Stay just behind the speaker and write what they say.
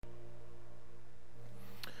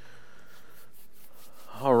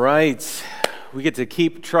right. We get to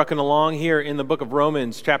keep trucking along here in the book of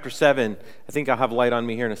Romans, chapter 7. I think I'll have light on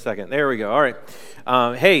me here in a second. There we go. All right.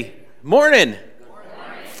 Hey, morning.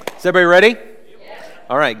 Is everybody ready?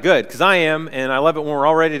 All right, good, because I am, and I love it when we're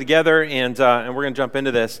all ready together, and we're going to jump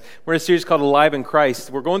into this. We're in a series called Alive in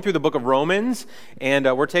Christ. We're going through the book of Romans, and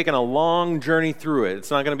we're taking a long journey through it.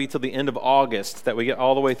 It's not going to be till the end of August that we get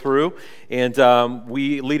all the way through, and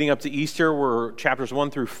leading up to Easter, we're chapters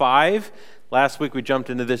 1 through 5. Last week we jumped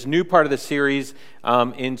into this new part of the series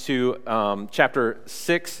into chapter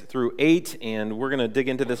 6 through 8, and we're going to dig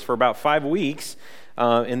into this for about 5 weeks.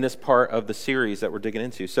 In this part of the series that we're digging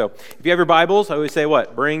into. So if you have your Bibles, I always say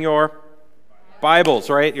what? Bring your Bibles,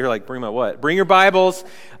 right? You're like, bring my what? Bring your Bibles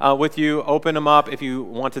with you. Open them up. If you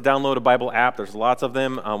want to download a Bible app, there's lots of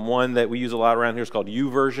them. One that we use a lot around here is called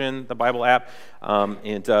YouVersion, the Bible app.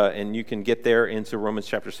 And you can get there into Romans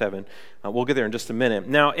chapter 7. We'll get there in just a minute.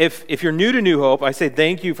 Now, if you're new to New Hope, I say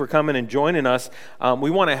thank you for coming and joining us. We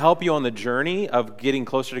want to help you on the journey of getting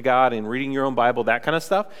closer to God and reading your own Bible, that kind of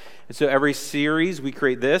stuff. And so every series, we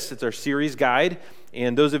create this. It's our series guide.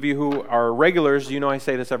 And those of you who are regulars, you know I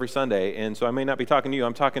say this every Sunday. And so I may not be talking to you.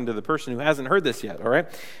 I'm talking to the person who hasn't heard this yet, all right?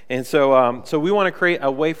 And so we want to create a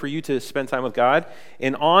way for you to spend time with God.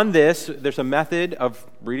 And on this, there's a method of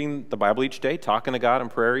reading the Bible each day, talking to God in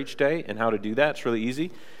prayer each day, and how to do that. It's really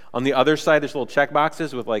easy. On the other side, there's little check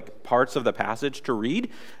boxes with like parts of the passage to read.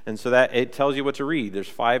 And so that it tells you what to read. There's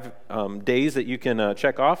 5 days that you can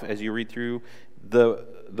check off as you read through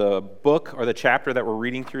the book or the chapter that we're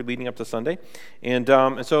reading through leading up to Sunday. And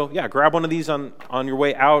so, grab one of these on your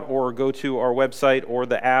way out or go to our website or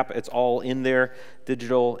the app. It's all in there,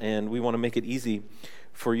 digital, and we want to make it easy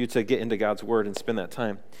for you to get into God's Word and spend that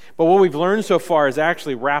time. But what we've learned so far is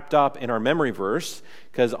actually wrapped up in our memory verse,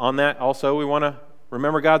 because on that also we want to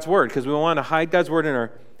remember God's Word, because we want to hide God's Word in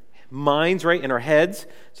our minds, right, in our heads,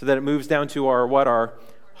 so that it moves down to our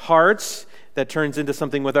hearts, that turns into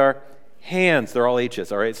something with our hands. They're all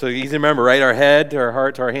H's, all right? So easy to remember, right? Our head to our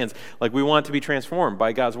heart to our hands. Like we want to be transformed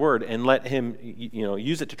by God's Word and let Him,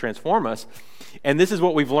 use it to transform us. And this is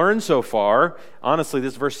what we've learned so far. Honestly,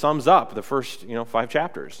 this verse sums up the first, 5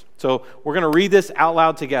 chapters. So we're going to read this out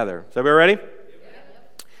loud together. Is everybody ready?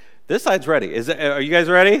 This side's ready. Are you guys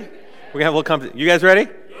ready? We're going to have a little company. You guys ready?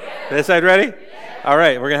 This side ready? All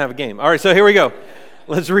right, we're going to have a game. All right, so here we go.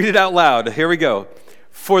 Let's read it out loud. Here we go.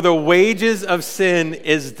 For the wages of sin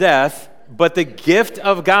is death, but the gift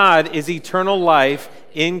of God is eternal life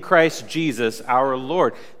in Christ Jesus our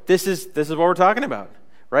Lord. This is what we're talking about,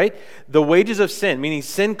 right? The wages of sin, meaning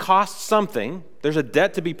sin costs something. There's a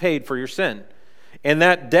debt to be paid for your sin. And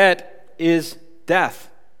that debt is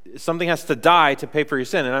death. Something has to die to pay for your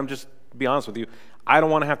sin. And I'm just, to be honest with you, I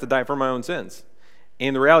don't want to have to die for my own sins.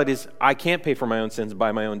 And the reality is, I can't pay for my own sins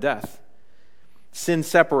by my own death. Sin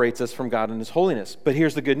separates us from God and His holiness. But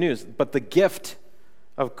here's the good news. But the gift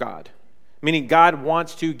of God, meaning God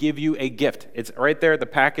wants to give you a gift. It's right there. The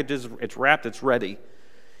package it's wrapped. It's ready.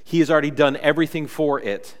 He has already done everything for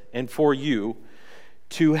it and for you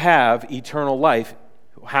to have eternal life.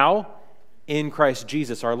 How? In Christ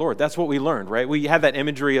Jesus our Lord. That's what we learned, right? We had that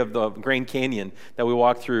imagery of the Grand Canyon that we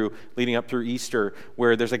walked through leading up through Easter,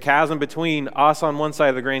 where there's a chasm between us on one side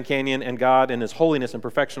of the Grand Canyon and God and His holiness and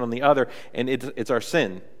perfection on the other, and it's our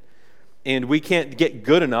sin. And we can't get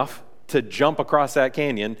good enough to jump across that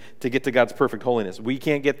canyon to get to God's perfect holiness. We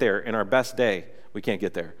can't get there. In our best day, we can't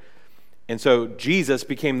get there. And so Jesus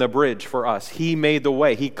became the bridge for us. He made the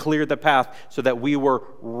way. He cleared the path so that we were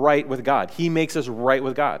right with God. He makes us right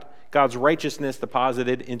with God. God's righteousness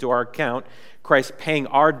deposited into our account. Christ paying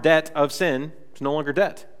our debt of sin is no longer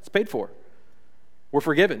debt. It's paid for. We're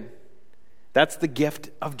forgiven. That's the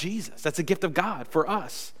gift of Jesus. That's the gift of God for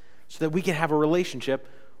us so that we can have a relationship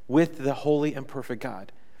with the holy and perfect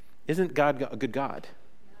God. Isn't God a good God?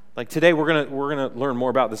 Like today, we're gonna learn more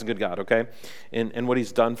about this good God, okay, and what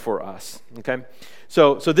He's done for us, okay.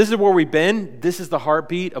 So this is where we've been. This is the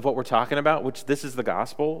heartbeat of what we're talking about. Which this is the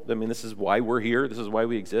gospel. I mean, this is why we're here. This is why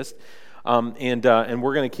we exist, and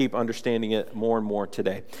we're gonna keep understanding it more and more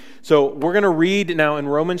today. So we're gonna read now in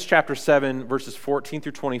Romans chapter 7, verses 14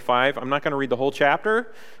 through 25. I'm not gonna read the whole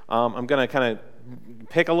chapter. I'm gonna kind of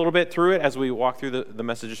pick a little bit through it as we walk through the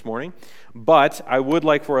message this morning. But I would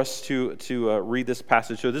like for us to read this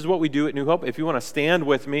passage. So this is what we do at New Hope. If you want to stand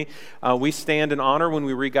with me, we stand in honor when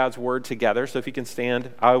we read God's Word together. So if you can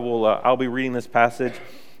stand, I'll be reading this passage.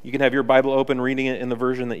 You can have your Bible open, reading it in the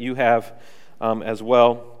version that you have as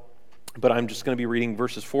well. But I'm just going to be reading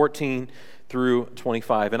verses 14 through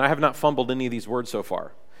 25. And I have not fumbled any of these words so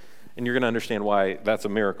far. And you're going to understand why that's a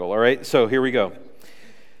miracle, all right? So here we go.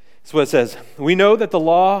 That's what it says. We know that the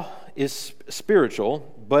law is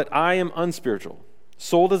spiritual, but I am unspiritual,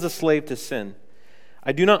 sold as a slave to sin.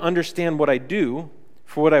 I do not understand what I do,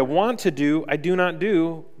 for what I want to do, I do not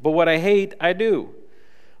do, but what I hate, I do.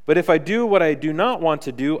 But if I do what I do not want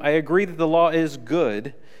to do, I agree that the law is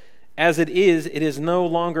good. As it is no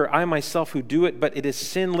longer I myself who do it, but it is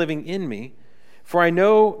sin living in me. For I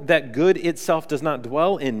know that good itself does not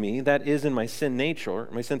dwell in me, that is in my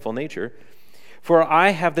sinful nature. For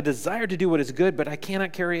I have the desire to do what is good, but I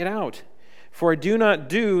cannot carry it out. For I do not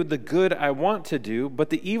do the good I want to do, but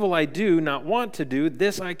the evil I do not want to do,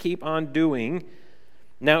 this I keep on doing.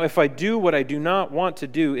 Now, if I do what I do not want to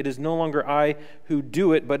do, it is no longer I who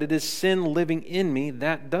do it, but it is sin living in me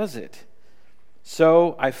that does it.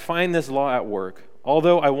 So I find this law at work.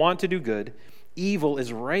 Although I want to do good, evil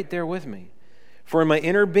is right there with me. For in my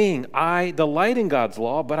inner being, I delight in God's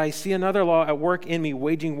law, but I see another law at work in me,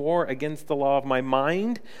 waging war against the law of my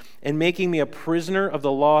mind and making me a prisoner of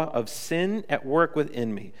the law of sin at work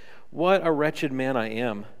within me. What a wretched man I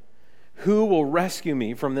am. Who will rescue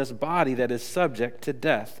me from this body that is subject to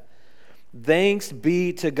death? Thanks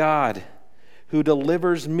be to God, who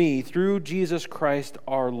delivers me through Jesus Christ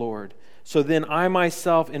our Lord. So then I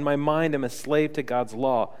myself in my mind am a slave to God's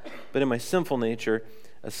law, but in my sinful nature,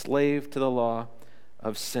 a slave to the law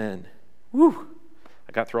of sin. Whew!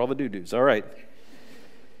 I got through all the doo-doos. All right.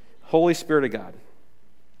 Holy Spirit of God,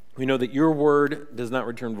 we know that your word does not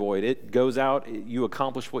return void. It goes out, you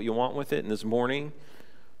accomplish what you want with it, and this morning,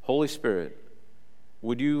 Holy Spirit,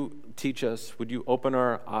 would you teach us, would you open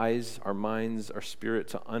our eyes, our minds, our spirit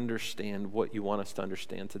to understand what you want us to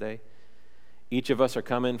understand today? Each of us are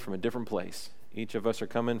coming from a different place. Each of us are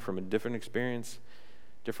coming from a different experience,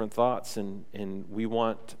 different thoughts, and we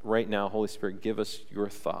want right now, Holy Spirit, give us your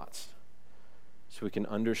thoughts so we can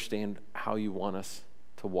understand how you want us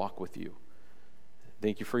to walk with you.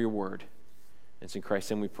 Thank you for your word. It's in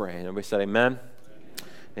Christ's name we pray. And everybody said amen?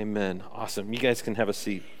 Amen. Awesome. You guys can have a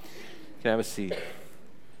seat. You can have a seat.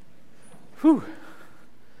 Whew.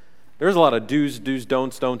 There's a lot of do's,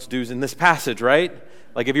 don'ts, do's in this passage, right?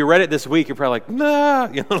 Like if you read it this week, you're probably like, nah,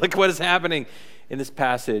 like what is happening in this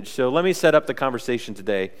passage? So let me set up the conversation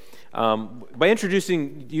today by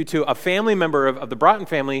introducing you to a family member of the Broughton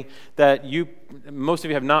family that most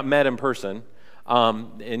of you have not met in person.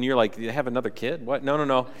 And you're like, you have another kid? What?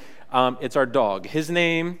 No. It's our dog. His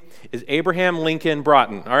name is Abraham Lincoln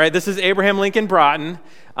Broughton. All right, this is Abraham Lincoln Broughton.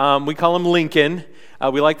 We call him Lincoln.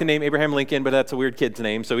 We like the name Abraham Lincoln, but that's a weird kid's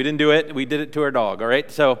name, so we didn't do it. We did it to our dog, all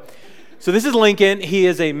right? So this is Lincoln. He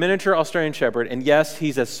is a miniature Australian Shepherd, and yes,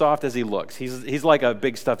 he's as soft as he looks. He's like a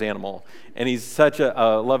big stuffed animal, and he's such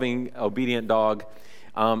a loving, obedient dog,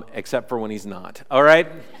 except for when he's not, all right?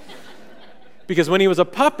 Because when he was a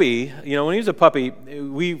puppy,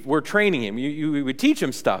 we were training him. We would teach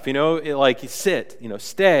him stuff, like sit,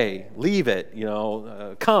 stay, leave it,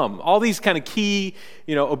 come. All these kind of key,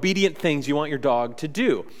 obedient things you want your dog to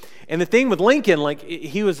do. And the thing with Lincoln, like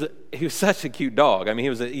he was such a cute dog. I mean, he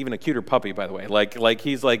was even a cuter puppy, by the way. Like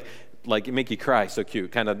he's like make you cry, so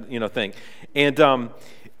cute kind of thing. And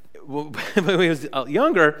when he was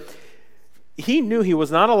younger, he knew he was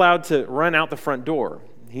not allowed to run out the front door.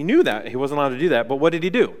 He knew that. He wasn't allowed to do that. But what did he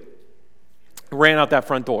do? Ran out that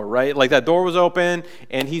front door, right? Like that door was open,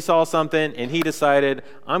 and he saw something, and he decided,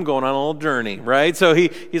 I'm going on a little journey, right? So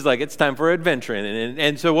he's like, it's time for adventure.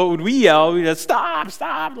 And so what would we yell? We'd just,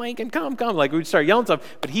 stop, Lincoln, come. Like we'd start yelling stuff,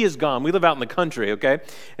 but he is gone. We live out in the country, okay?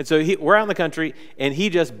 And so we're out in the country, and he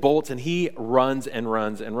just bolts, and he runs and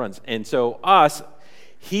runs and runs. And so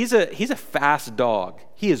he's a fast dog.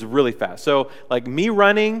 He is really fast. So like me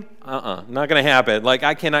running, not going to happen. Like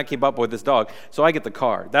I cannot keep up with this dog. So I get the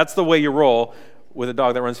car. That's the way you roll with a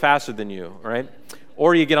dog that runs faster than you, right?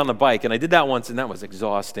 Or you get on the bike. And I did that once, and that was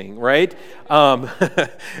exhausting, right?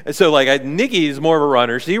 So like Nikki is more of a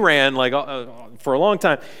runner. She ran like for a long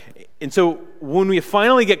time. And so when we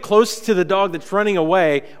finally get close to the dog that's running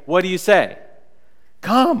away, what do you say?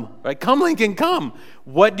 Come, right? Come, Lincoln, come.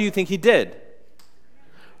 What do you think he did?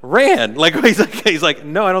 Ran. Like he's like,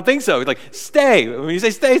 no, I don't think so. He's like, stay. When you say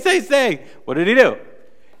stay. What did he do?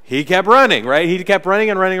 He kept running, right? He kept running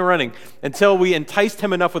until we enticed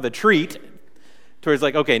him enough with a treat to where he's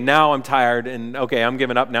like, okay, now I'm tired and okay, I'm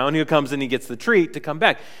giving up now. And he comes and he gets the treat to come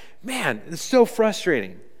back. Man, it's so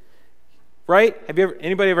frustrating, right?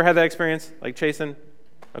 Anybody ever had that experience? Like chasing?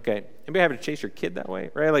 Okay. Anybody have to chase your kid that way,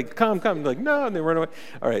 right? Like, come. Like, no, and they run away.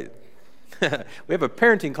 All right. We have a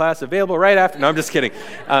parenting class available right after. No, I'm just kidding.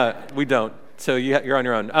 We don't. So you're on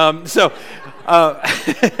your own. I'm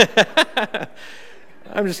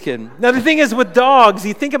just kidding. Now, the thing is with dogs,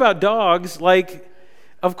 you think about dogs, like,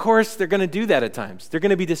 of course, they're going to do that at times. They're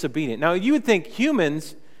going to be disobedient. Now, you would think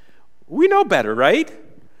humans, we know better, right?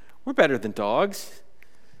 We're better than dogs.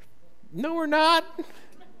 No, we're not.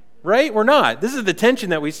 Right? We're not. This is the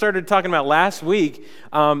tension that we started talking about last week.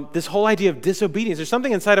 This whole idea of disobedience. There's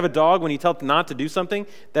something inside of a dog when you tell it not to do something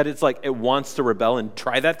that it's like it wants to rebel and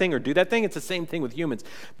try that thing or do that thing. It's the same thing with humans.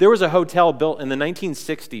 There was a hotel built in the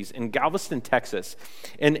 1960s in Galveston, Texas.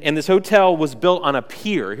 And this hotel was built on a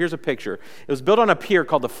pier. Here's a picture. It was built on a pier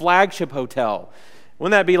called the Flagship Hotel.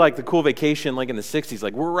 Wouldn't that be like the cool vacation like in the 60s?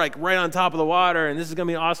 Like we're like right on top of the water and this is going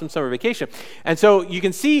to be an awesome summer vacation. And so you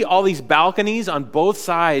can see all these balconies on both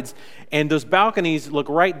sides and those balconies look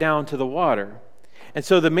right down to the water. And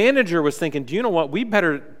so the manager was thinking, do you know what? We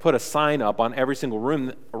better put a sign up on every single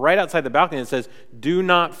room right outside the balcony that says, do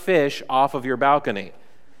not fish off of your balcony.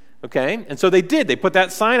 Okay? And so they did. They put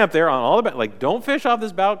that sign up there on all the like, don't fish off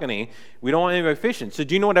this balcony. We don't want anybody fishing. So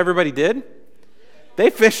do you know what everybody did? They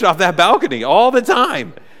fished off that balcony all the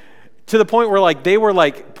time to the point where like they were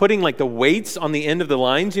like putting like the weights on the end of the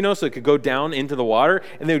lines, you know, so it could go down into the water,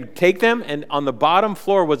 and they would take them, and on the bottom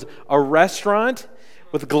floor was a restaurant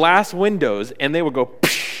with glass windows, and they would go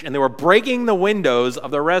psh, and they were breaking the windows of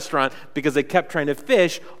the restaurant because they kept trying to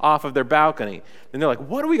fish off of their balcony. And they're like,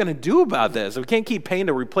 what are we going to do about this? We can't keep paying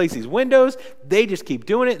to replace these windows. They just keep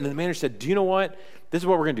doing it. And the manager said, do you know what? This is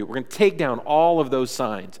what we're going to do. We're going to take down all of those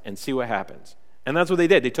signs and see what happens. And that's what they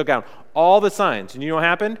did. They took out all the signs. And you know what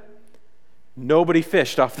happened? Nobody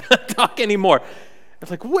fished off that dock anymore. It's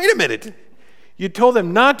like, wait a minute. You told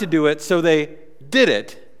them not to do it, so they did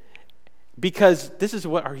it. Because this is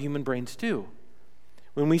what our human brains do.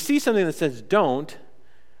 When we see something that says don't,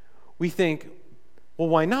 we think, well,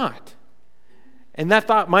 why not? And that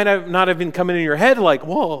thought might not have been coming in your head like,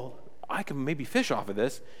 well, I can maybe fish off of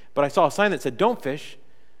this. But I saw a sign that said don't fish,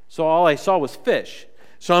 so all I saw was fish.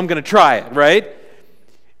 So I'm going to try it, right?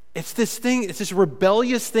 It's this thing, it's this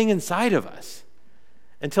rebellious thing inside of us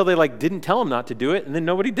until they like didn't tell them not to do it, and then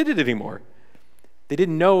nobody did it anymore. They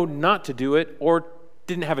didn't know not to do it or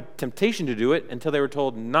didn't have a temptation to do it until they were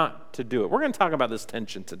told not to do it. We're going to talk about this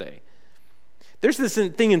tension today. There's this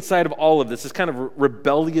thing inside of all of this kind of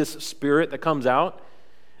rebellious spirit that comes out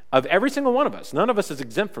of every single one of us. None of us is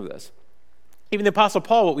exempt from this. Even the Apostle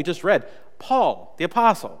Paul, what we just read, Paul, the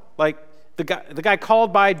apostle, like the guy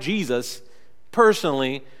called by Jesus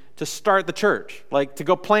personally to start the church, like to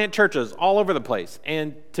go plant churches all over the place.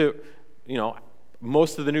 And to, you know,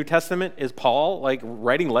 most of the New Testament is Paul, like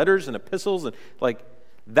writing letters and epistles. And like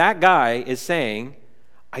that guy is saying,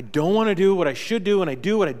 I don't want to do what I should do, and I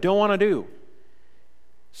do what I don't want to do.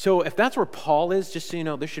 So if that's where Paul is, just so you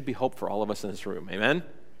know, there should be hope for all of us in this room. Amen?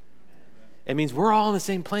 It means we're all on the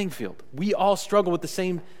same playing field. We all struggle with the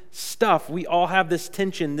same stuff. We all have this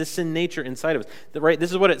tension, this sin nature inside of us. Right?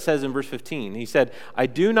 This is what it says in verse 15. He said, I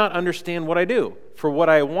do not understand what I do. For what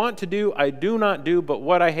I want to do, I do not do, but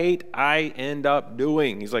what I hate, I end up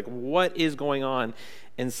doing. He's like, what is going on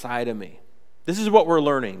inside of me? This is what we're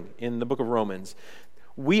learning in the book of Romans.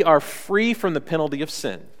 We are free from the penalty of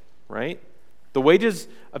sin, right? The wages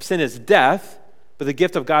of sin is death, but the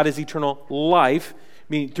gift of God is eternal life,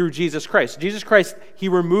 meaning through Jesus Christ. Jesus Christ, he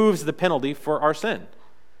removes the penalty for our sin.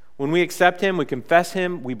 When we accept him, we confess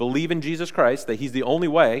him, we believe in Jesus Christ, that he's the only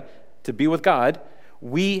way to be with God,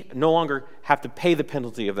 we no longer have to pay the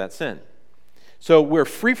penalty of that sin. So we're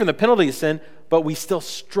free from the penalty of sin, but we still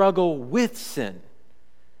struggle with sin.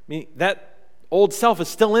 I mean, that old self is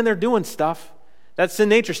still in there doing stuff. That sin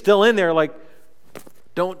nature's still in there, like,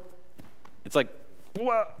 it's like,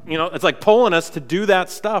 you know, it's like pulling us to do that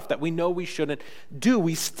stuff that we know we shouldn't do.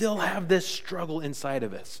 We still have this struggle inside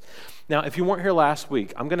of us. Now, if you weren't here last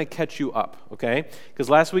week, I'm going to catch you up, okay? Because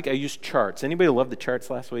last week I used charts. Anybody love the charts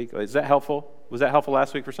last week? Is that helpful? Was that helpful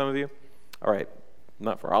last week for some of you? All right.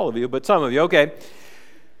 Not for all of you, but some of you, okay.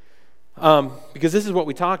 Because this is what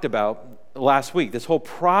we talked about last week, this whole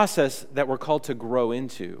process that we're called to grow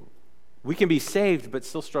into. We can be saved but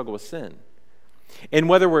still struggle with sin. And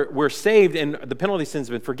whether we're saved and the penalty of sin has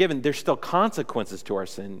been forgiven, there's still consequences to our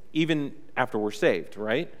sin, even after we're saved,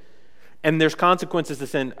 right? And there's consequences to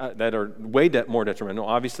sin that are way more detrimental.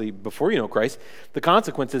 Obviously, before you know Christ, the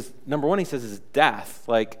consequences, number one, he says, is death.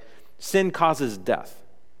 Like, sin causes death.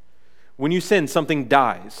 When you sin, something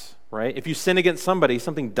dies, right? If you sin against somebody,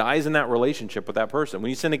 something dies in that relationship with that person. When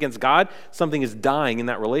you sin against God, something is dying in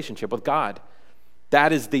that relationship with God.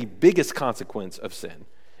 That is the biggest consequence of sin,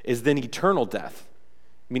 is then eternal death.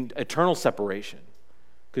 I mean, eternal separation.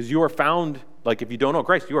 Because you are found, like if you don't know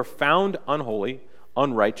Christ, you are found unholy,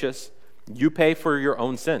 unrighteous. You pay for your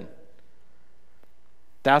own sin.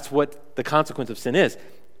 That's what the consequence of sin is.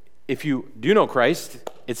 If you do know Christ,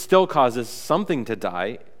 it still causes something to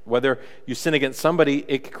die. Whether you sin against somebody,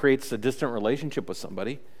 it creates a distant relationship with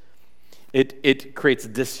somebody. It creates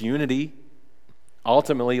disunity.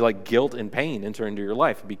 Ultimately, like guilt and pain enter into your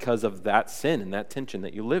life because of that sin and that tension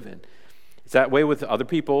that you live in. It's that way with other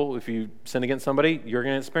people. If you sin against somebody, you're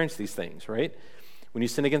going to experience these things, right? When you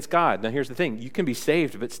sin against God, now here's the thing. You can be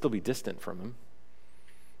saved but still be distant from him.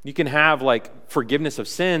 You can have like forgiveness of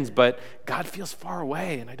sins, but God feels far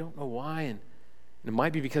away, and I don't know why. And it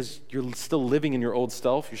might be because you're still living in your old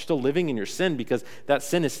self. You're still living in your sin because that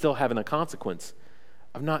sin is still having a consequence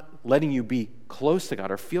of not letting you be close to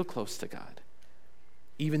God or feel close to God,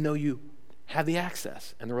 even though you have the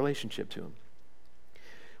access and the relationship to him.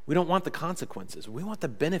 We don't want the consequences. We want the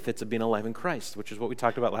benefits of being alive in Christ, which is what we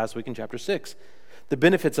talked about last week in chapter 6. The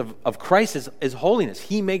benefits of Christ is holiness.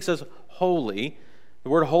 He makes us holy. The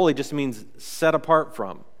word holy just means set apart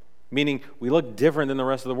from, meaning we look different than the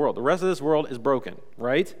rest of the world. The rest of this world is broken,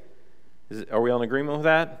 right? Are we all in agreement with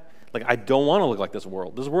that? Like, I don't want to look like this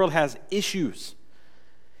world. This world has issues.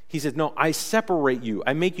 He says, no, I separate you.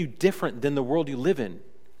 I make you different than the world you live in.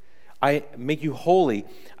 I make you holy.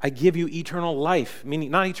 I give you eternal life, meaning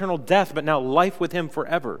not eternal death, but now life with him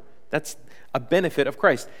forever. That's a benefit of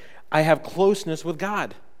Christ. I have closeness with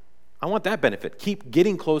God. I want that benefit. Keep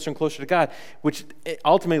getting closer and closer to God, which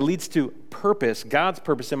ultimately leads to purpose, God's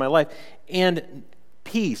purpose in my life, and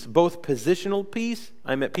peace, both positional peace,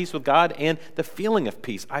 I'm at peace with God, and the feeling of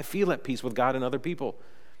peace. I feel at peace with God and other people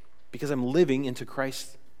because I'm living into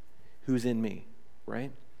Christ who's in me,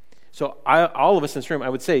 right? So all of us in this room, I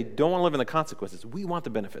would say, don't want to live in the consequences. We want the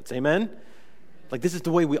benefits. Amen? Like, this is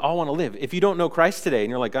the way we all want to live. If you don't know Christ today and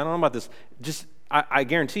you're like, I don't know about this, I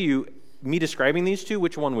guarantee you, me describing these two,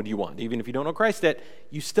 which one would you want? Even if you don't know Christ yet,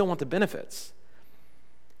 you still want the benefits.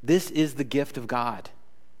 This is the gift of God.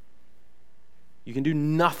 You can do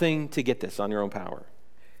nothing to get this on your own power.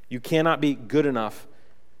 You cannot be good enough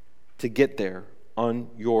to get there on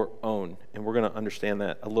your own. And we're going to understand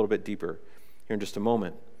that a little bit deeper here in just a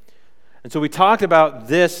moment. And so we talked about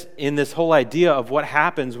this in this whole idea of what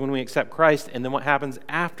happens when we accept Christ and then what happens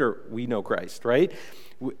after we know Christ, right?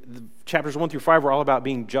 Chapters 1 through 5 were all about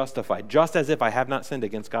being justified, just as if I have not sinned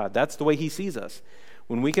against God. That's the way he sees us.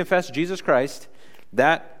 When we confess Jesus Christ,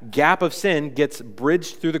 that gap of sin gets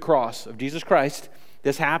bridged through the cross of Jesus Christ.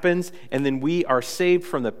 This happens, and then we are saved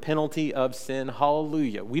from the penalty of sin.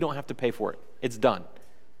 Hallelujah. We don't have to pay for it. It's done.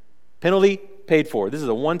 Penalty paid for. This is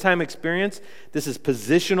a one-time experience. This is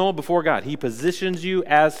positional before God. He positions you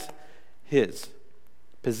as his.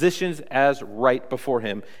 Positions as right before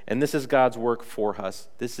him. And this is God's work for us.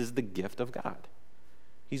 This is the gift of God.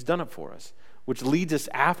 He's done it for us. Which leads us,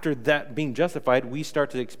 after that being justified, we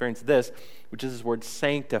start to experience this, which is this word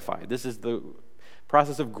sanctified. This is the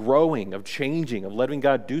process of growing, of changing, of letting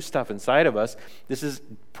God do stuff inside of us. This is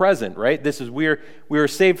present, right? This is we are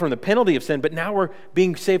saved from the penalty of sin, but now we're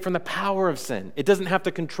being saved from the power of sin. It doesn't have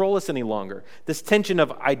to control us any longer. This tension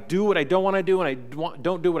of I do what I don't want to do and I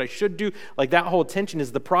don't do what I should do, like that whole tension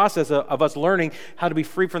is the process of us learning how to be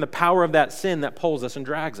free from the power of that sin that pulls us and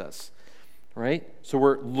drags us, right? So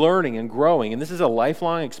we're learning and growing, and this is a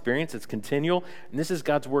lifelong experience. It's continual, and this is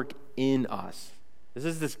God's work in us. This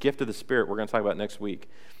is this gift of the Spirit we're going to talk about next week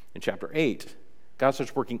in chapter 8. God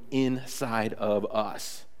starts working inside of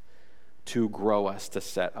us to grow us, to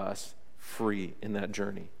set us free in that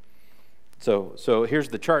journey. So here's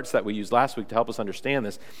the charts that we used last week to help us understand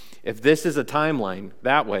this. If this is a timeline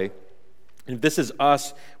that way, if this is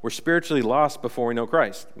us, we're spiritually lost before we know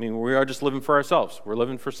Christ. I mean, we are just living for ourselves. We're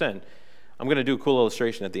living for sin. I'm going to do a cool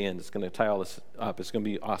illustration at the end. It's going to tie all this up. It's going to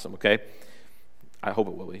be awesome, okay? I hope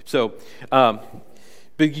it will be. So,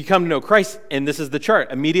 but you come to know Christ, and this is the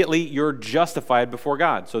chart. Immediately, you're justified before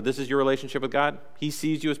God. So this is your relationship with God. He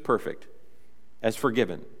sees you as perfect, as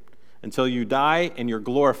forgiven. Until you die and you're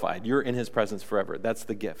glorified. You're in his presence forever. That's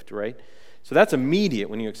the gift, right? So that's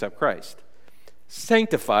immediate when you accept Christ.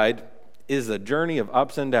 Sanctified is a journey of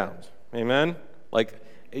ups and downs. Amen? Like,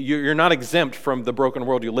 you're not exempt from the broken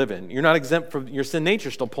world you live in. You're not exempt from your sin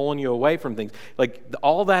nature still pulling you away from things. Like,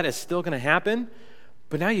 all that is still going to happen.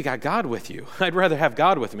 But now you got God with you. I'd rather have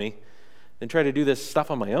God with me than try to do this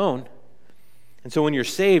stuff on my own. And so when you're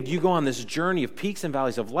saved, you go on this journey of peaks and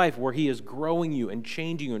valleys of life where he is growing you and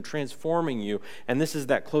changing you and transforming you. And this is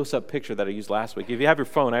that close-up picture that I used last week. If you have your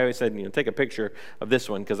phone, I always said, take a picture of this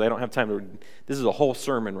one because I don't have time to. This is a whole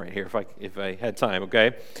sermon right here if I had time,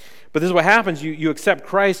 okay? But this is what happens. You accept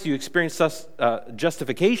Christ. You experience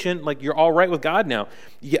justification. Like you're all right with God now.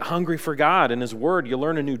 You get hungry for God and his word. You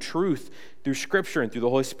learn a new truth through Scripture and through the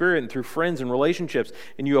Holy Spirit and through friends and relationships.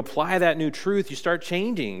 And you apply that new truth. You start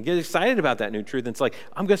changing. You get excited about that new truth. And it's like,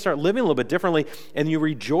 I'm going to start living a little bit differently. And you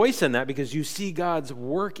rejoice in that because you see God's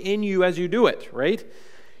work in you as you do it, right?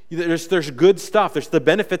 There's good stuff. There's the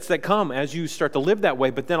benefits that come as you start to live that way,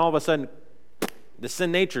 but then all of a sudden, the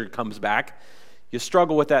sin nature comes back. You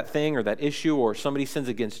struggle with that thing or that issue, or somebody sins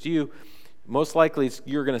against you. Most likely,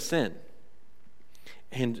 you're going to sin.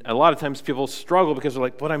 And a lot of times people struggle because they're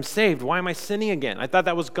like, but I'm saved. Why am I sinning again? I thought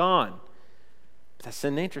that was gone. But that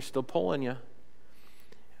sin nature's still pulling you,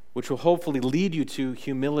 which will hopefully lead you to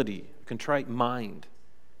humility, a contrite mind,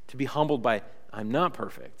 to be humbled by, I'm not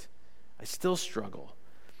perfect. I still struggle.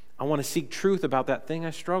 I want to seek truth about that thing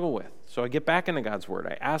I struggle with. So I get back into God's word.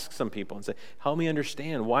 I ask some people and say, help me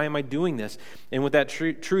understand. Why am I doing this? And with that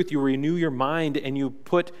truth, you renew your mind and you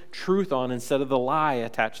put truth on instead of the lie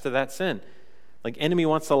attached to that sin. Like enemy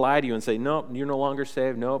wants to lie to you and say, nope, you're no longer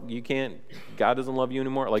saved. Nope, you can't. God doesn't love you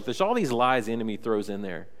anymore. Like there's all these lies the enemy throws in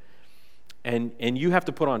there. And you have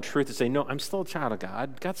to put on truth to say, no, I'm still a child of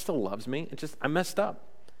God. God still loves me. It's just I messed up.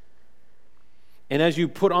 And as you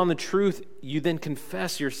put on the truth, you then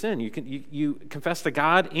confess your sin. You confess to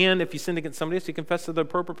God, and if you sin against somebody else, you confess to the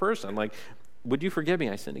appropriate person. Like, would you forgive me?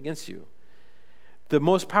 I sinned against you. The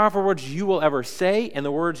most powerful words you will ever say and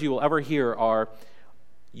the words you will ever hear are,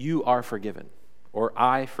 you are forgiven, or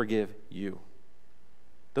I forgive you.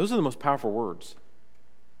 Those are the most powerful words.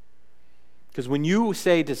 Because when you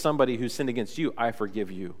say to somebody who sinned against you, I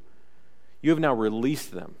forgive you, you have now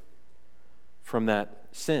released them from that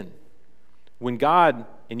sin. When God,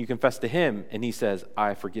 and you confess to him, and he says,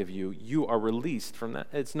 I forgive you, you are released from that.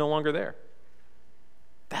 It's no longer there.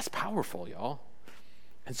 That's powerful, y'all.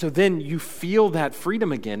 And so then you feel that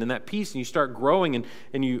freedom again and that peace, and you start growing, and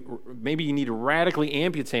maybe you need to radically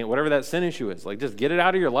amputate whatever that sin issue is. Like just get it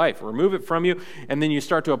out of your life, remove it from you, and then you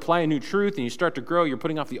start to apply a new truth, and you start to grow. You're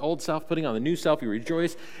putting off the old self, putting on the new self, you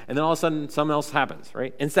rejoice, and then all of a sudden something else happens,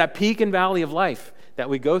 right? And it's that peak and valley of life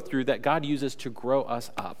that we go through that God uses to grow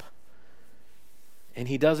us up. And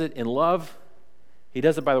he does it in love. He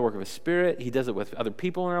does it by the work of his Spirit. He does it with other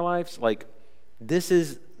people in our lives. Like, this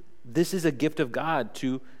is a gift of God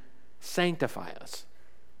to sanctify us,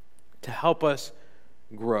 to help us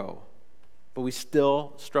grow. But we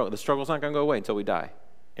still struggle. The struggle's not going to go away until we die.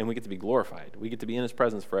 And we get to be glorified. We get to be in his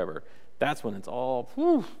presence forever. That's when it's all,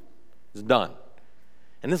 it's done.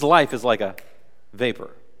 And this life is like a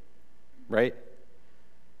vapor, right?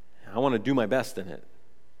 I want to do my best in it,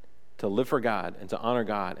 to live for God and to honor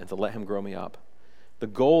God and to let him grow me up. The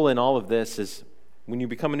goal in all of this is when you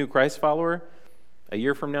become a new Christ follower, a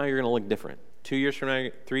year from now, you're going to look different. 2 years from now,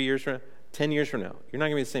 3 years from now, 10 years from now, you're not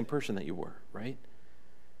going to be the same person that you were, right?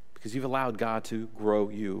 Because you've allowed God to grow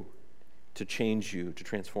you, to change you, to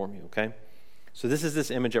transform you, okay? So this is this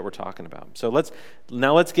image that we're talking about. So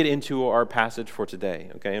let's get into our passage for today,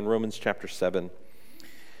 okay, in Romans chapter 7.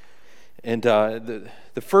 And the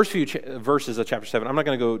first few verses of chapter 7, I'm not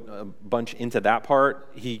going to go a bunch into that part.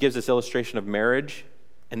 He gives this illustration of marriage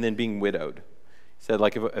and then being widowed. He said,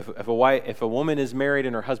 like, if a woman is married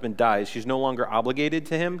and her husband dies, she's no longer obligated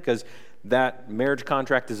to him because that marriage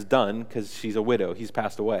contract is done because she's a widow. He's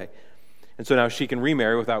passed away. And so now she can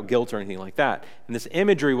remarry without guilt or anything like that. And this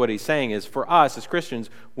imagery, what he's saying is, for us as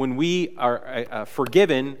Christians, when we are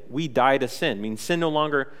forgiven, we die to sin. I mean, sin no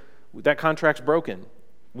longer, that contract's broken.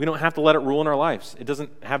 We don't have to let it rule in our lives. It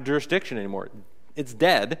doesn't have jurisdiction anymore. It's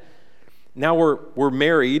dead. Now we're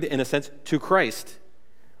married, in a sense, to Christ.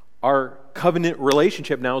 Our covenant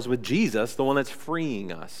relationship now is with Jesus, the one that's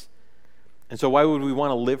freeing us. And so why would we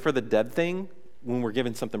want to live for the dead thing when we're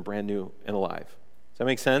given something brand new and alive? Does that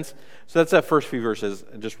make sense? So that's that first few verses,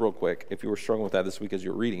 just real quick, if you were struggling with that this week as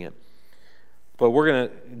you're reading it. But we're going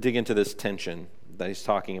to dig into this tension that he's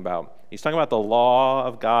talking about. He's talking about the law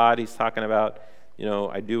of God. He's talking about,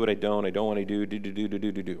 I do what I don't want to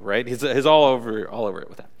do, right? He's all over it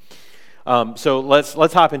with that. So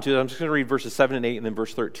let's hop into it. I'm just going to read verses 7 and 8 and then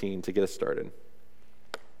verse 13 to get us started.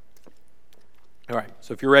 All right,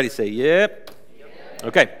 so if you're ready, say, yep.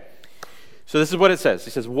 Okay, so this is what it says.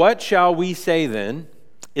 It says, what shall we say then?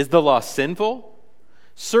 Is the law sinful?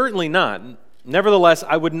 Certainly not. Nevertheless,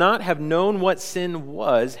 I would not have known what sin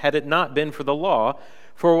was had it not been for the law.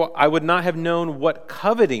 For I would not have known what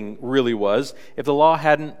coveting really was if the law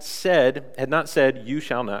had not said, you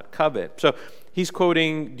shall not covet. So he's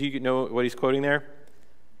quoting, do you know what he's quoting there?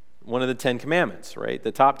 One of the 10 Commandments, right?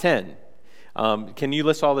 The top 10. Can you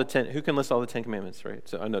list all the 10? Who can list all the 10 Commandments, right?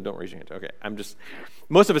 So, no, don't raise your hand. Okay,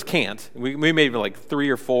 most of us can't. We made like 3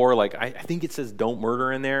 or 4. Like, I think it says don't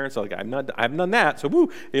murder in there. So, like, I haven't done that. So,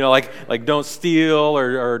 woo, like don't steal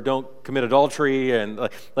or don't commit adultery. And,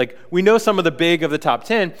 like, we know some of the big of the top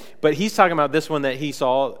 10, but he's talking about this one that he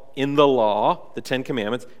saw in the law, the 10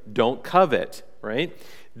 Commandments, don't covet, right?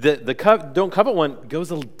 The don't covet one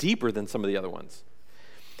goes a little deeper than some of the other ones.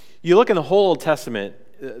 You look in the whole Old Testament,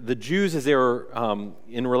 the Jews, as they were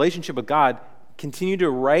in relationship with God, continued to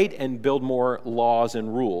write and build more laws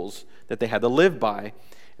and rules that they had to live by.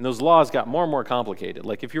 And those laws got more and more complicated.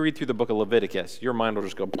 Like if you read through the book of Leviticus, your mind will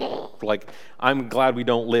just go, like, I'm glad we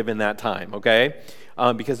don't live in that time, okay?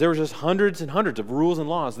 Because there was just hundreds and hundreds of rules and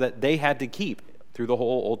laws that they had to keep through the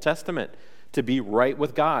whole Old Testament to be right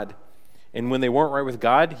with God. And when they weren't right with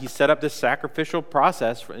God, he set up this sacrificial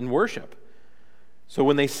process in worship. So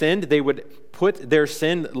when they sinned, they would put their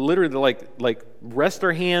sin, literally like rest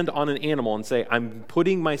their hand on an animal and say, I'm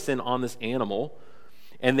putting my sin on this animal.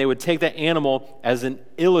 And they would take that animal as an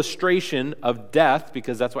illustration of death,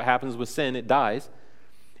 because that's what happens with sin, it dies.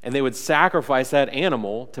 And they would sacrifice that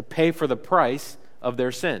animal to pay for the price of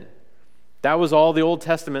their sin. That was all the Old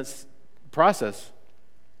Testament's process.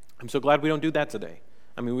 I'm so glad we don't do that today.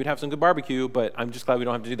 I mean, we'd have some good barbecue, but I'm just glad we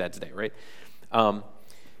don't have to do that today, right?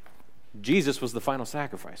 Jesus was the final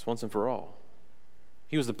sacrifice once and for all.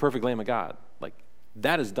 He was the perfect Lamb of God. Like,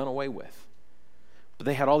 that is done away with. But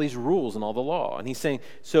they had all these rules and all the law. And he's saying,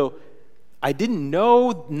 so I didn't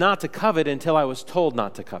know not to covet until I was told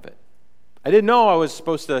not to covet. I didn't know I was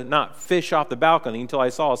supposed to not fish off the balcony until I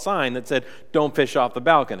saw a sign that said, don't fish off the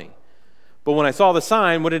balcony. But when I saw the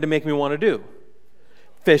sign, what did it make me want to do?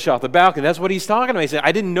 Fish off the balcony. That's what he's talking about. He said,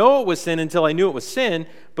 I didn't know it was sin until I knew it was sin,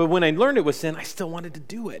 but when I learned it was sin, I still wanted to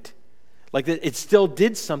do it. Like, it still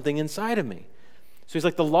did something inside of me. So he's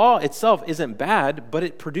like, the law itself isn't bad, but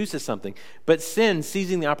it produces something. But sin,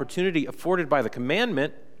 seizing the opportunity afforded by the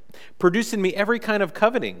commandment, produced in me every kind of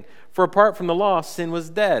coveting. For apart from the law, sin was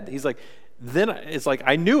dead. He's like, then it's like,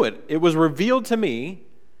 I knew it. It was revealed to me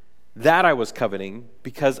that I was coveting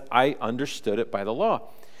because I understood it by the law.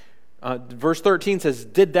 Verse 13 says,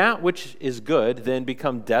 did that which is good then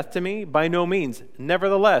become death to me? By no means.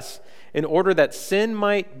 Nevertheless, in order that sin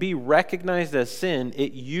might be recognized as sin,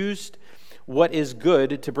 it used what is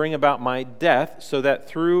good to bring about my death, so that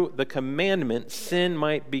through the commandment, sin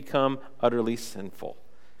might become utterly sinful.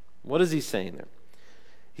 What is he saying there?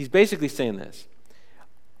 He's basically saying this.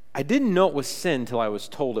 I didn't know it was sin till I was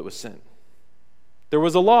told it was sin. There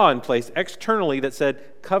was a law in place externally that said,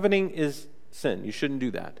 coveting is sin. You shouldn't do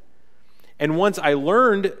that. And once I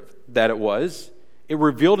learned that it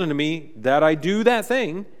revealed unto me that I do that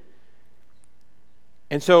thing.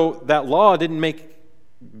 And so that law didn't make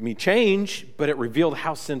me change, but it revealed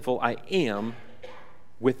how sinful I am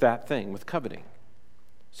with that thing, with coveting.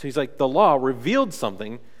 So he's like, the law revealed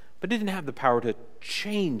something, but it didn't have the power to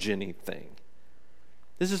change anything.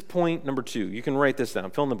 This is point number 2. You can write this down,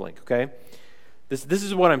 fill in the blank, okay? This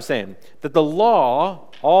is what I'm saying. That the law,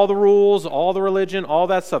 all the rules, all the religion, all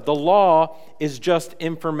that stuff, the law is just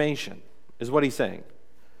information, is what he's saying.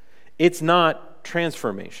 It's not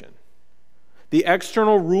transformation. The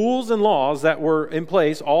external rules and laws that were in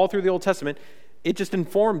place all through the Old Testament, it just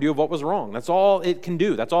informed you of what was wrong. That's all it can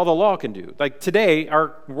do. That's all the law can do. Like today,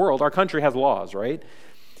 our world, our country has laws, right?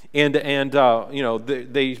 And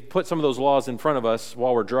they put some of those laws in front of us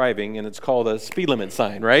while we're driving, and it's called a speed limit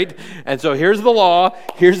sign, right? And so here's the law,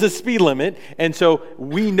 here's the speed limit, and so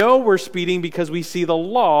we know we're speeding because we see the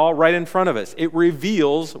law right in front of us. It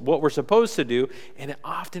reveals what we're supposed to do, and it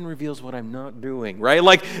often reveals what I'm not doing, right?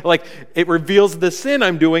 Like it reveals the sin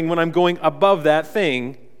I'm doing when I'm going above that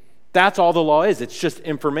thing. That's all the law is. It's just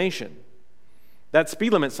information. That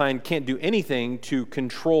speed limit sign can't do anything to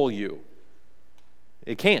control you.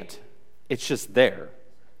 It can't. It's just there.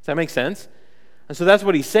 Does that make sense? And so that's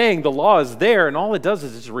what he's saying. The law is there, and all it does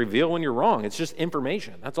is just reveal when you're wrong. It's just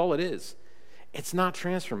information. That's all it is. It's not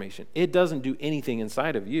transformation. It doesn't do anything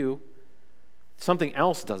inside of you. Something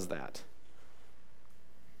else does that.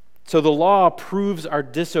 So the law proves our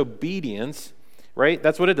disobedience, right?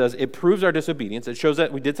 That's what it does. It proves our disobedience. It shows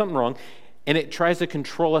that we did something wrong, and it tries to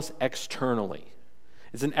control us externally.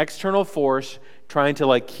 It's an external force trying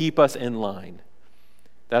to keep us in line.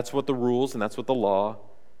 That's what the rules and that's what the law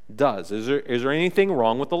does. Is there anything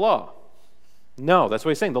wrong with the law? No, that's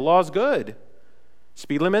what he's saying. The law is good.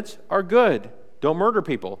 Speed limits are good. Don't murder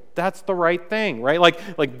people. That's the right thing, right?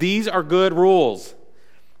 Like these are good rules.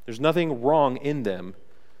 There's nothing wrong in them,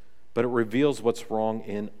 but it reveals what's wrong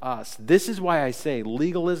in us. This is why I say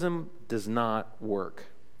legalism does not work.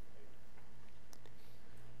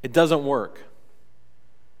 It doesn't work.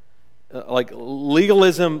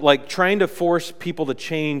 Legalism, trying to force people to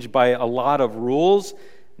change by a lot of rules,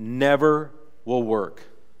 never will work.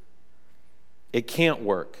 It can't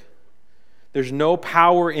work. There's no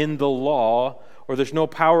power in the law, or there's no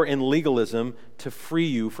power in legalism to free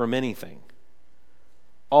you from anything.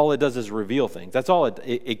 All it does is reveal things. That's all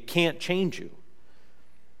it can't change you.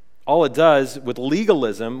 All it does with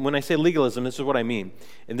legalism, when I say legalism, this is what I mean.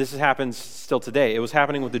 And this happens still today. It was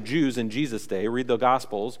happening with the Jews in Jesus' day. Read the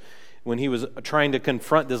Gospels. When he was trying to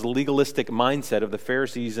confront this legalistic mindset of the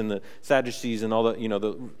Pharisees and the Sadducees and all the,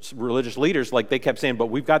 the religious leaders, like they kept saying, but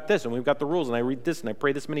we've got this and we've got the rules and I read this and I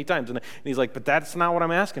pray this many times. And he's like, but that's not what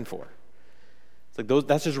I'm asking for. It's like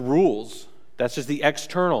that's just rules. That's just the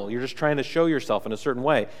external. You're just trying to show yourself in a certain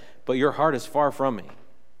way, but your heart is far from me.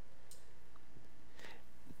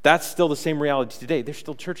 That's still the same reality today. There's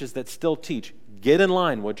still churches that still teach, get in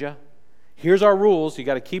line, would you? Here's our rules. You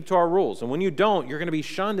got to keep to our rules. And when you don't, you're going to be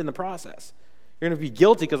shunned in the process. You're going to be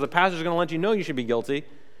guilty because the pastor's going to let you know you should be guilty.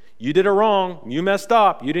 You did it wrong. You messed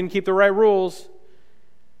up. You didn't keep the right rules.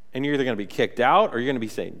 And you're either going to be kicked out or you're going to be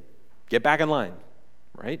saying, get back in line,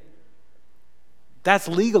 right? That's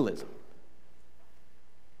legalism.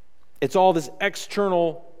 It's all this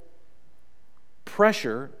external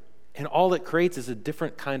pressure, and all it creates is a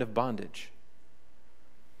different kind of bondage.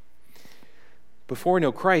 Before we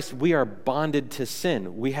know Christ, we are bonded to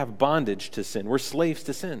sin. We have bondage to sin. We're slaves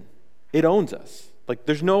to sin. It owns us. Like,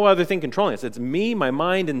 there's no other thing controlling us. It's me, my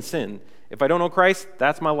mind, and sin. If I don't know Christ,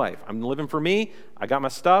 that's my life. I'm living for me. I got my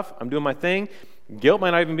stuff. I'm doing my thing. Guilt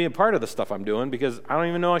might not even be a part of the stuff I'm doing because I don't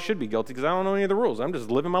even know I should be guilty because I don't know any of the rules. I'm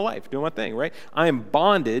just living my life, doing my thing, right? I am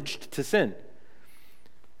bondaged to sin.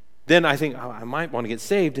 Then I think, I might want to get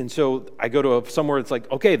saved, and so I go to somewhere that's like,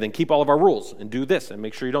 okay, then keep all of our rules and do this and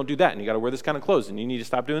make sure you don't do that, and you got to wear this kind of clothes, and you need to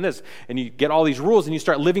stop doing this, and you get all these rules, and you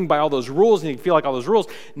start living by all those rules, and you feel like all those rules.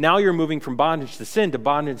 Now you're moving from bondage to sin to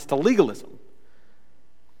bondage to legalism.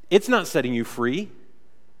 It's not setting you free.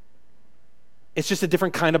 It's just a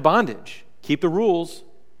different kind of bondage. Keep the rules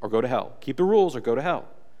or go to hell. Keep the rules or go to hell.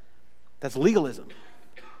 That's legalism.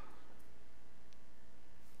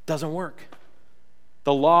 Doesn't work.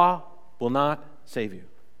 The law will not save you.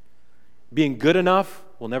 Being good enough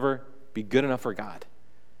will never be good enough for God.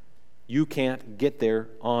 You can't get there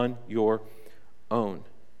on your own.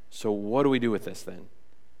 So what do we do with this then?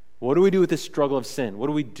 What do we do with this struggle of sin? What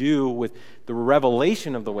do we do with the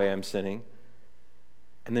revelation of the way I'm sinning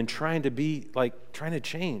and then trying to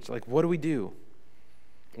change? Like, what do we do?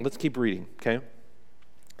 Let's keep reading, okay?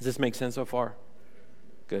 Does this make sense so far?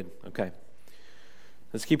 Good, okay.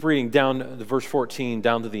 Let's keep reading down to verse 14,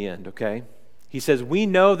 down to the end, okay? He says, we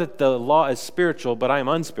know that the law is spiritual, but I am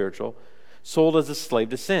unspiritual, sold as a slave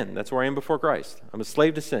to sin. That's where I am before Christ. I'm a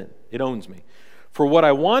slave to sin. It owns me. For what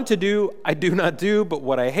I want to do, I do not do, but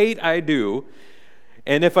what I hate, I do.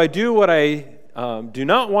 And if I do what I do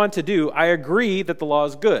not want to do, I agree that the law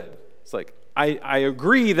is good. It's like, I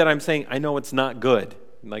agree that I'm saying I know it's not good.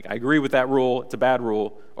 Like, I agree with that rule. It's a bad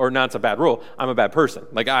rule. Or not, it's a bad rule. I'm a bad person.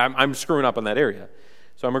 Like, I'm screwing up in that area.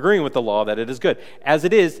 So I'm agreeing with the law that it is good. As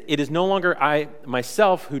it is no longer I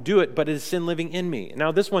myself who do it, but it is sin living in me.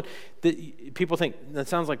 Now this one, people think, that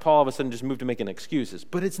sounds like Paul all of a sudden just moved to making excuses.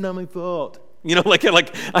 But it's not my fault.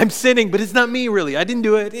 Like I'm sinning, but it's not me really. I didn't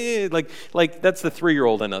do it. Like that's the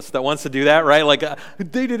 3-year-old in us that wants to do that, right? Like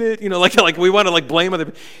they did it. Like we want to blame other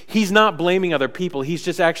people. He's not blaming other people. He's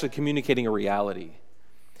just actually communicating a reality.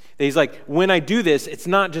 He's like, when I do this, it's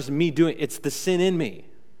not just me doing it. It's the sin in me.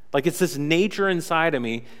 Like, it's this nature inside of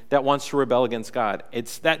me that wants to rebel against God.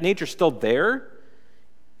 It's that nature still there,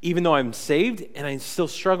 even though I'm saved, and I'm still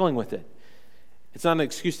struggling with it. It's not an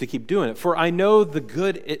excuse to keep doing it. For I know that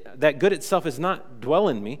good itself is not dwell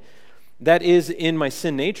in me, that is in my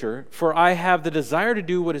sin nature. For I have the desire to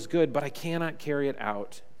do what is good, but I cannot carry it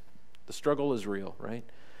out. The struggle is real, right?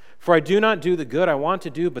 For I do not do the good I want to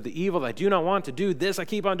do, but the evil that I do not want to do, this I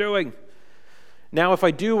keep on doing. Now, if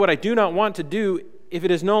I do what I do not want to do, if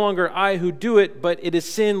it is no longer I who do it, but it is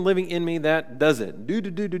sin living in me that does it.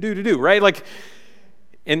 Do, right? Like,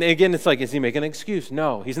 and again, it's like, is he making an excuse?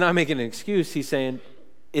 No, he's not making an excuse. He's saying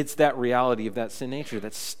it's that reality of that sin nature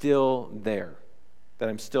that's still there, that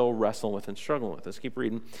I'm still wrestling with and struggling with. Let's keep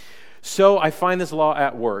reading. So I find this law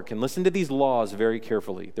at work, and listen to these laws very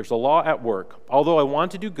carefully. There's a law at work. Although I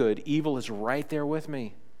want to do good, evil is right there with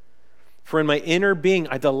me. For in my inner being,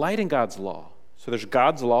 I delight in God's law. So there's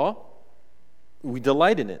God's law. We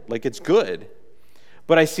delight in it, like it's good.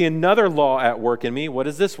 But I see another law at work in me. What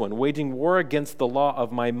is this one? Waging war against the law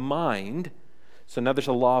of my mind. So now there's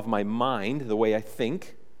a law of my mind, the way I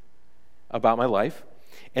think about my life,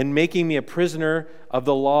 and making me a prisoner of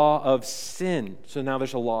the law of sin. So now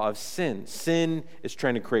there's a law of sin. Sin is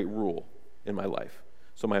trying to create rule in my life.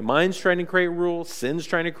 So my mind's trying to create rule, sin's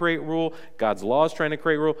trying to create rule, God's law is trying to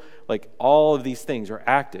create rule. Like, all of these things are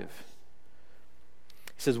active.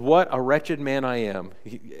 He says, what a wretched man I am.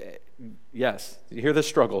 Yes, you hear the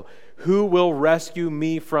struggle. Who will rescue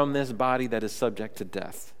me from this body that is subject to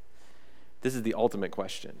death? This is the ultimate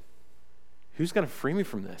question. Who's going to free me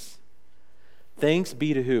from this? Thanks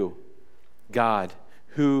be to who? God,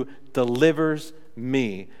 who delivers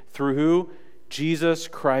me. Through who? Jesus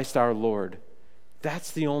Christ our Lord.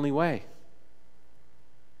 That's the only way.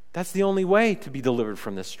 That's the only way to be delivered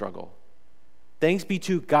from this struggle. Thanks be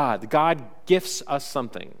to God. God gifts us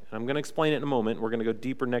something. I'm going to explain it in a moment. We're going to go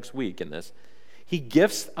deeper next week in this. He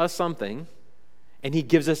gifts us something, and he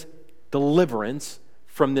gives us deliverance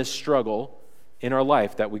from this struggle in our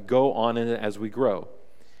life that we go on in it as we grow.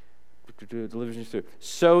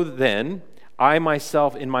 So then, I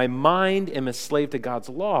myself in my mind am a slave to God's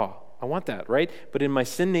law. I want that, right? But in my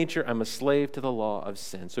sin nature, I'm a slave to the law of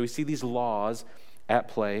sin. So we see these laws at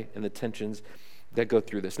play and the tensions that go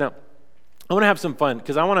through this. Now, I want to have some fun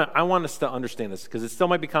because I want us to understand this because it still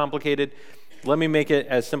might be complicated. Let me make it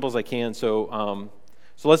as simple as I can. So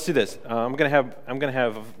let's do this. I'm gonna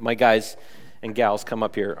have my guys and gals come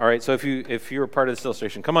up here. All right. So if you're a part of this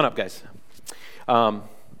illustration, come on up, guys.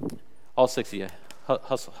 All 6 of you,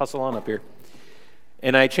 hustle on up here.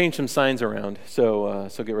 And I changed some signs around, so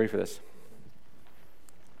get ready for this.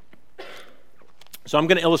 So I'm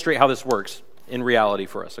going to illustrate how this works in reality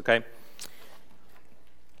for us, okay?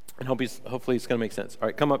 And hopefully it's going to make sense. All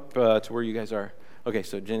right, come up to where you guys are. Okay,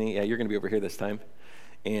 so Jenny, yeah, you're going to be over here this time.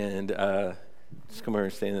 And just come over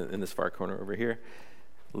and stand in this far corner over here.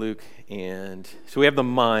 Luke, and so we have the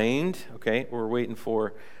mind, okay? We're waiting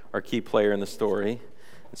for our key player in the story.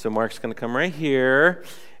 And so Mark's going to come right here.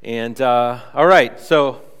 And all right,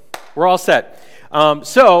 so we're all set.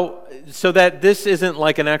 So that this isn't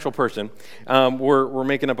like an actual person, we're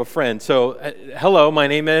making up a friend. So hello, my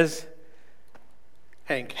name is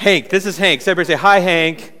Hank. Hank. This is Hank. So everybody say hi,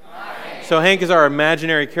 Hank. Hi, Hank. So Hank is our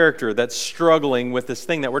imaginary character that's struggling with this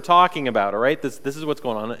thing that we're talking about. All right, this is what's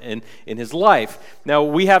going on in his life. Now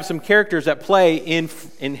we have some characters that play in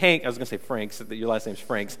Hank. I was going to say Frank's. Your last name's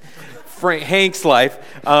Frank's. Hank's life.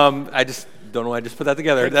 I just don't know why I just put that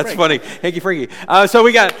together. That's funny. Hanky Frankie. So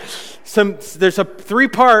we got there's 3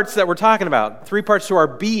 parts that we're talking about. 3 parts to our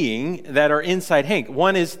being that are inside Hank.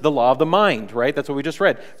 One is the law of the mind, right? That's what we just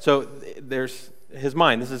read. So there's his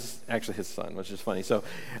mind. This is actually his son, which is funny. So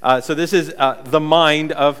this is the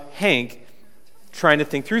mind of Hank trying to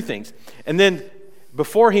think through things. And then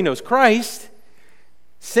before he knows Christ,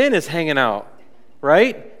 sin is hanging out.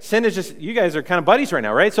 Right? Sin is just, you guys are kind of buddies right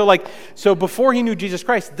now, right? So before he knew Jesus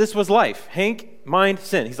Christ, this was life. Hank, mind,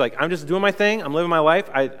 sin. He's like, I'm just doing my thing. I'm living my life.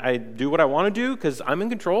 I do what I want to do because I'm in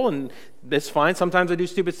control and it's fine. Sometimes I do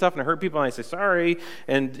stupid stuff and I hurt people and I say sorry.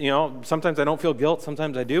 And, sometimes I don't feel guilt.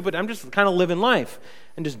 Sometimes I do. But I'm just kind of living life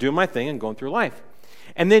and just doing my thing and going through life.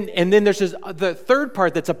 And then there's the third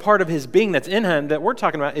part that's a part of his being that's in him that we're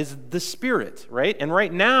talking about is the Spirit, right? And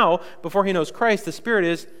right now, before he knows Christ, the Spirit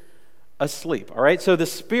is asleep, all right? So the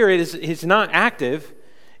Spirit is not active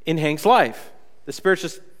in Hank's life. The Spirit's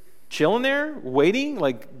just chilling there, waiting.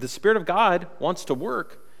 Like the Spirit of God wants to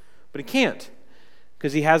work, but he can't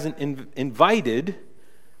because he hasn't invited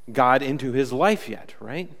God into his life yet,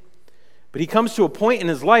 right? But he comes to a point in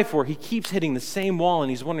his life where he keeps hitting the same wall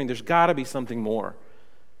and he's wondering there's got to be something more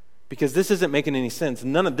because this isn't making any sense.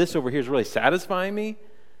 None of this over here is really satisfying me.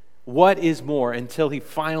 What is more until he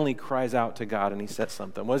finally cries out to God and he says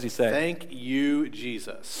something. What does he say? Thank you,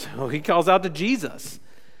 Jesus. So he calls out to Jesus.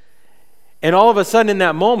 And all of a sudden in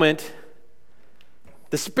that moment,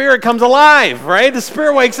 the Spirit comes alive, right? The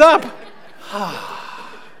Spirit wakes up.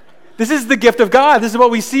 This is the gift of God. This is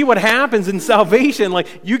what we see what happens in salvation.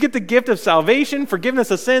 Like you get the gift of salvation,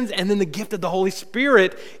 forgiveness of sins, and then the gift of the Holy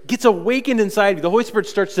Spirit gets awakened inside of you. The Holy Spirit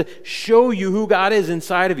starts to show you who God is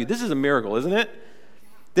inside of you. This is a miracle, isn't it?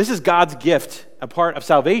 This is God's gift, a part of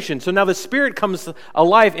salvation. So now the Spirit comes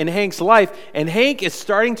alive in Hank's life, and Hank is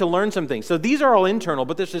starting to learn some things. So these are all internal,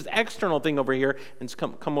 but there's this external thing over here, and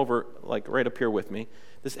come over like right up here with me.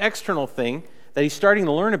 This external thing that he's starting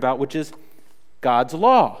to learn about, which is God's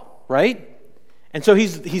law, right? And so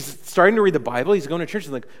he's starting to read the Bible. He's going to church.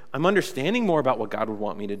 He's like, I'm understanding more about what God would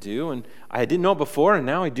want me to do, and I didn't know it before, and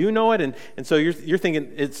now I do know it. And so you're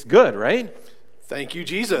thinking it's good, right? Thank you,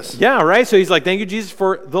 Jesus. Yeah, right? So he's like, thank you, Jesus,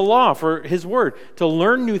 for the law, for his word, to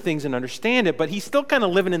learn new things and understand it. But he's still kind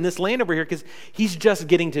of living in this land over here because he's just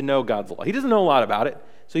getting to know God's law. He doesn't know a lot about it,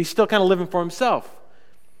 so he's still kind of living for himself.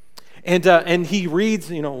 And he reads,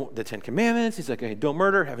 the 10 Commandments. He's like, hey, don't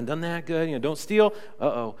murder, haven't done that, good. Don't steal,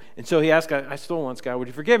 uh-oh. And so he asks God, I stole once, God, would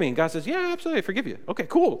you forgive me? And God says, yeah, absolutely, I forgive you. Okay,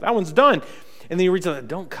 cool, that one's done. And then he reads,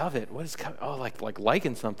 don't covet. What is covet? Oh, like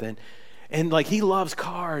liking something. And like he loves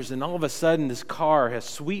cars, and all of a sudden this car, a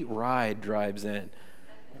sweet ride, drives in.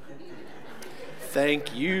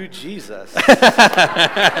 Thank you, Jesus.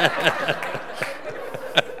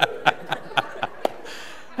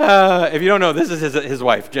 If you don't know, this is his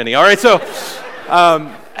wife, Jenny. All right, so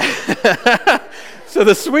so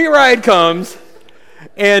the sweet ride comes,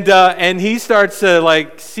 and he starts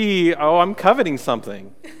to see, oh, I'm coveting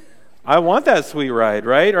something. I want that sweet ride,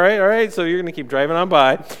 right? All right. So you're going to keep driving on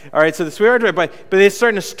by. All right, so the sweet ride drive by, but it's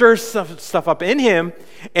starting to stir stuff up in him,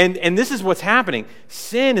 and this is what's happening.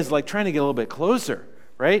 Sin is like trying to get a little bit closer,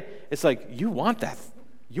 right? It's like you want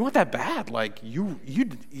that bad. Like you're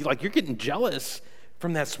getting jealous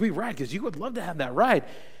from that sweet ride because you would love to have that ride,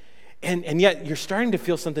 and yet you're starting to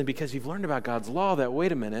feel something because you've learned about God's law. That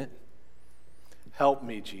wait a minute, help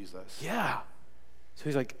me, Jesus. Yeah. So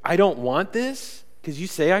he's like, I don't want this. Because you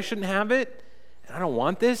say I shouldn't have it, and I don't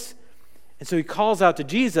want this. And so he calls out to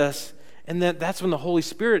Jesus, and that's when the Holy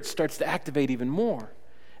Spirit starts to activate even more.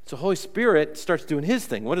 So Holy Spirit starts doing his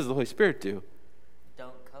thing. What does the Holy Spirit do?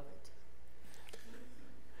 Don't covet.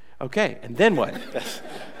 Okay, and then what?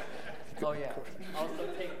 Oh, yeah. Also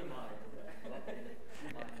take the mind.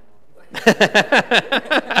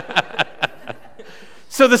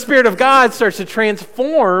 So the Spirit of God starts to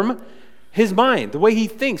transform his mind, the way he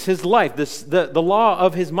thinks, his life. The law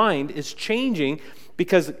of his mind is changing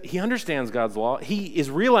because he understands God's law. He is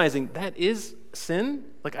realizing that is sin.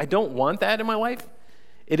 Like, I don't want that in my life.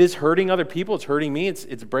 It is hurting other people. It's hurting me.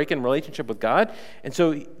 It's breaking relationship with God. And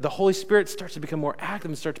so the Holy Spirit starts to become more active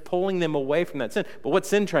and starts pulling them away from that sin. But what's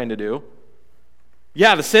sin trying to do?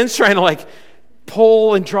 Yeah, the sin's trying to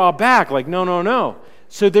pull and draw back. Like, no.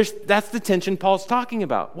 So that's the tension Paul's talking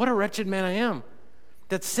about. What a wretched man I am.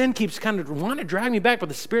 That sin keeps kind of wanting to drag me back, but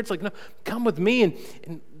the Spirit's like, no, come with me,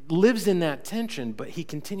 and lives in that tension, but he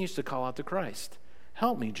continues to call out to Christ.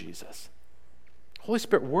 Help me, Jesus. Holy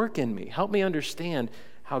Spirit, work in me. Help me understand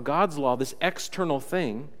how God's law, this external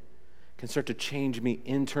thing, can start to change me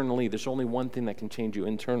internally. There's only one thing that can change you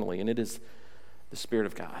internally, and it is the Spirit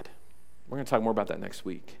of God. We're going to talk more about that next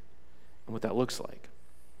week and what that looks like.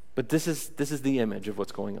 But this is the image of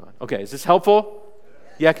what's going on. Okay, is this helpful?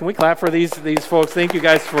 Yeah, can we clap for these folks? Thank you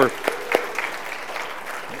guys for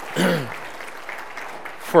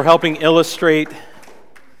helping illustrating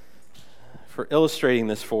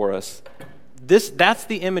this for us. That's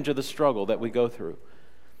the image of the struggle that we go through.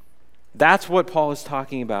 That's what Paul is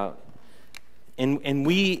talking about. And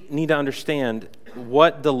we need to understand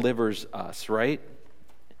what delivers us, right?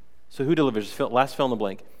 So who delivers? Last fill in the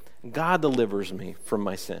blank. God delivers me from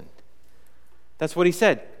my sin. That's what he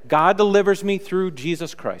said. God delivers me through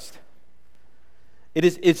Jesus Christ.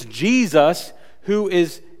 It's Jesus who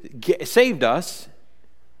saved us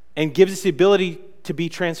and gives us the ability to be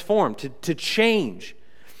transformed, to change.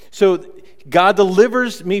 So God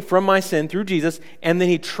delivers me from my sin through Jesus, and then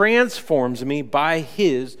he transforms me by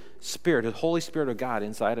his Spirit. The Holy Spirit of God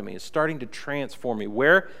inside of me is starting to transform me.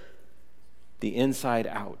 Where? The inside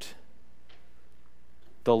out.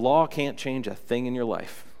 The law can't change a thing in your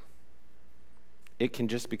life. It can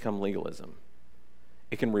just become legalism.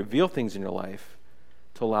 It can reveal things in your life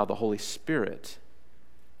to allow the Holy Spirit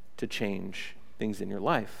to change things in your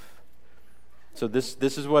life. So this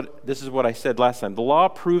is what I said last time. The law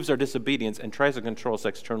proves our disobedience and tries to control us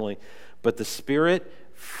externally, but the Spirit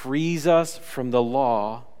frees us from the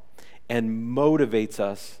law and motivates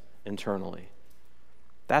us internally.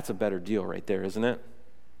 That's a better deal right there, isn't it?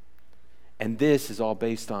 And this is all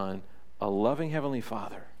based on a loving Heavenly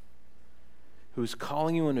Father who's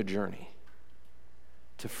calling you on a journey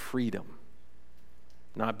to freedom,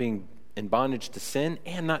 not being in bondage to sin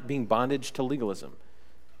and not being bondage to legalism,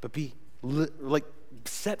 but be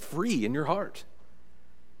set free in your heart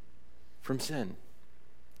from sin,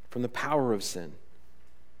 from the power of sin.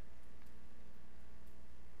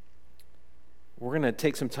 We're going to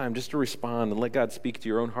take some time just to respond and let God speak to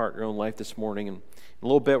your own heart, your own life this morning. And in a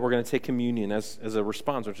little bit, we're going to take communion as a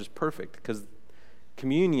response, which is perfect because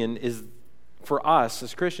communion is, for us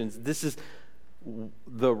as Christians, this is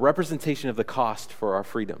the representation of the cost for our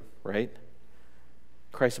freedom, right?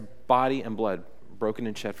 Christ's body and blood broken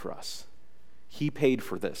and shed for us. He paid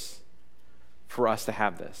for this, for us to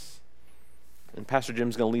have this. And Pastor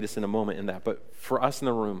Jim's going to lead us in a moment in that. But for us in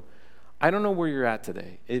the room, I don't know where you're at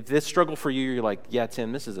today. If this struggle for you, you're like, yeah,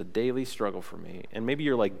 Tim, this is a daily struggle for me. And maybe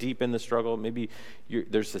you're deep in the struggle. Maybe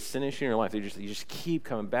there's a sin issue in your life. You just keep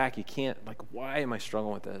coming back. You can't, why am I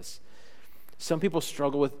struggling with this? Some people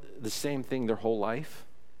struggle with the same thing their whole life.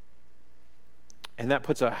 And that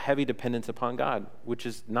puts a heavy dependence upon God, which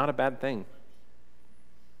is not a bad thing.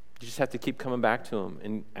 You just have to keep coming back to him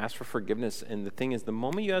and ask for forgiveness. And the thing is, the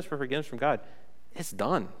moment you ask for forgiveness from God, it's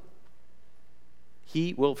done.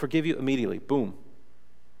 He will forgive you immediately. Boom.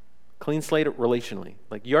 Clean slate relationally.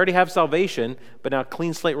 You already have salvation, but now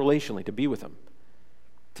clean slate relationally to be with him.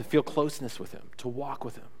 to feel closeness with him, to walk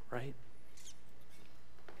with him, right?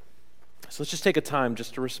 So let's just take a time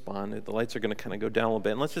just to respond. The lights are going to kind of go down a little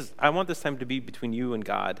bit. And I want this time to be between you and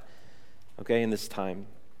God, okay, in this time.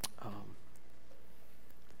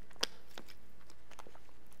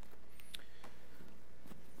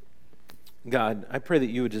 God, I pray that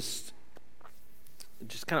you would just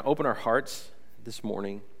kind of open our hearts this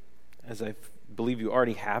morning, as I believe you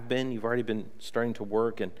already have been. You've already been starting to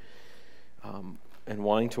work and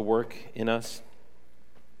wanting to work in us.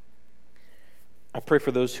 I pray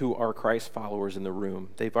for those who are Christ followers in the room.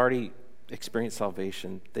 They've already experienced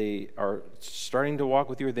salvation. They are starting to walk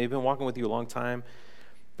with you. They've been walking with you a long time,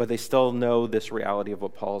 but they still know this reality of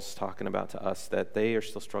what Paul's talking about to us, that they are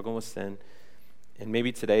still struggling with sin. And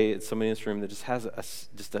maybe today it's somebody in this room that just has a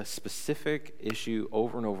specific issue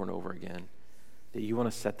over and over and over again that you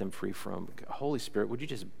want to set them free from. Holy Spirit, would you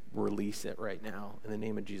just release it right now in the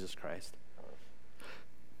name of Jesus Christ?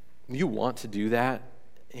 You want to do that,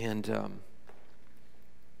 and